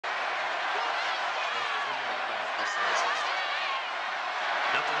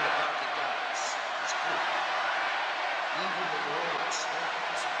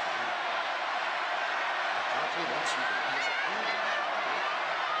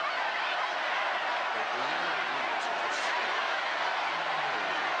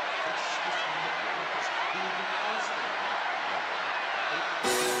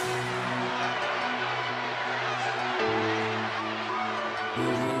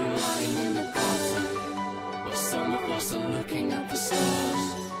lying in the gutter, but some of us are looking at the stars.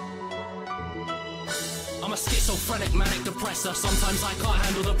 I'm a schizophrenic, manic depressor. Sometimes I can't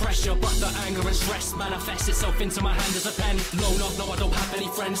handle the pressure, but the anger and stress manifests itself into my hand as a pen. Loner, no I don't have any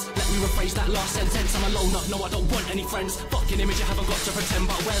friends. Let me rephrase that last sentence. I'm a loner, no I don't want any friends. Fucking image, I haven't got to pretend.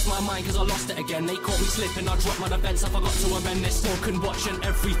 But where's my mind, cause I lost it again. They caught me slipping, I dropped my defense. I forgot to amend this. Talk and watch and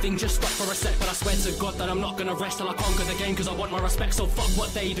everything just stop for a sec. But I swear to God that I'm not gonna rest till I conquer the game, cause I want my respect. So fuck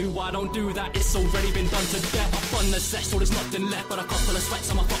what they do, I don't do that. It's already been done to death. I've fun the zest, so there's nothing left but a couple of sweats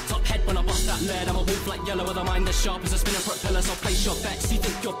on my fucked up head. When I bust that lead, I'm a wolf like yellow with a mind as sharp as a spinning propeller. So place your bets, you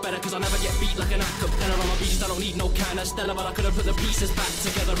think you're better, cause I never get beat like an acapella. I'm a beast, I don't need no can of Stella, but I could've put the pieces back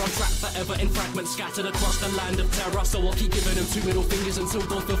together. I'm trapped forever in fragments scattered across the land of terror. So I'll keep giving them two middle fingers until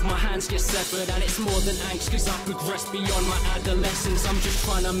both of my hands get severed. And it's more than angst, cause I've progressed beyond my adolescence. I'm just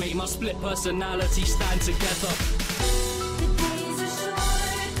trying to make my split personality stand together.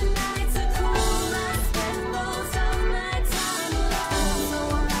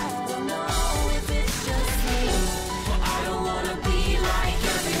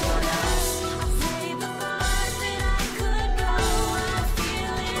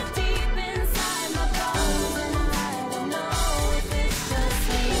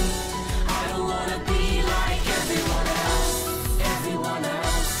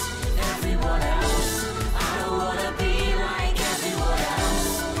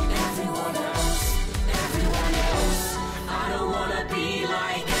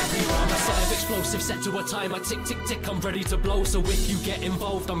 Explosive set to a timer, tick tick tick, I'm ready to blow. So if you get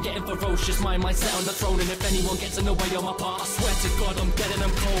involved, I'm getting ferocious. My mindset on the throne, and if anyone gets in the way of my part, I swear to God I'm dead and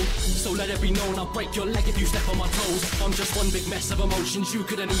I'm cold. So let it be known, I'll break your leg if you step on my toes. I'm just one big mess of emotions you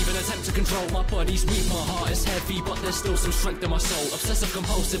couldn't even attempt to control. My body's weak, my heart is heavy, but there's still some strength in my soul. Obsessive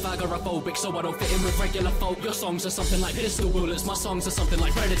compulsive, agoraphobic, so I don't fit in with regular folk. Your songs are something like pistol bullets, my songs are something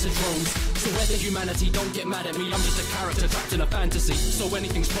like predator drones. So whether humanity, don't get mad at me, I'm just a character trapped in a fantasy. So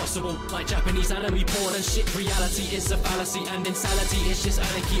anything's possible, like Japanese anime porn and shit. Reality is a fallacy and insanity is just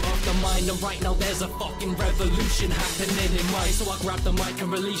anarchy of the mind. And right now there's a fucking revolution happening in mine. So I grab the mic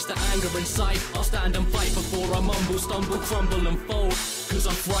and release the anger inside. I'll stand and fight before I mumble, stumble, crumble and fold. Cause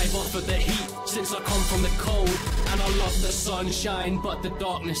I thrive off of the heat since I come from the cold. And I love the sunshine but the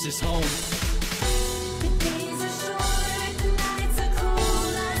darkness is home.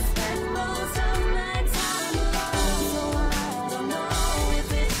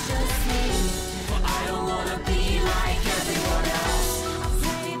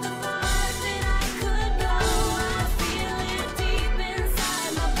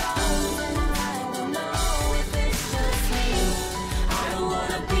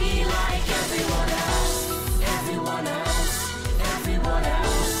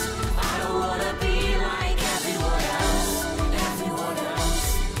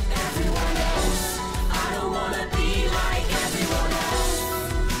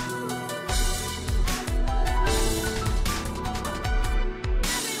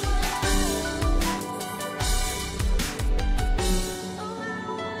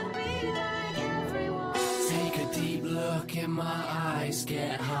 Look in my eyes,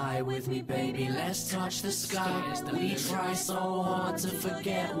 get high with me baby, let's touch the sky. We try so hard to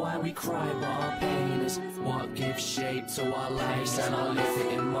forget why we cry, but our pain is what gives shape to our lives. And I live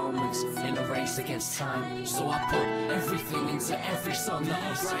it in moments, in a race against time. So I put everything into every song that I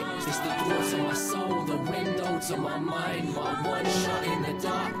write. It's the door to my soul, the window to my mind. My one shot in the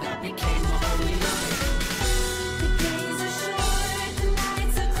dark that became my only light.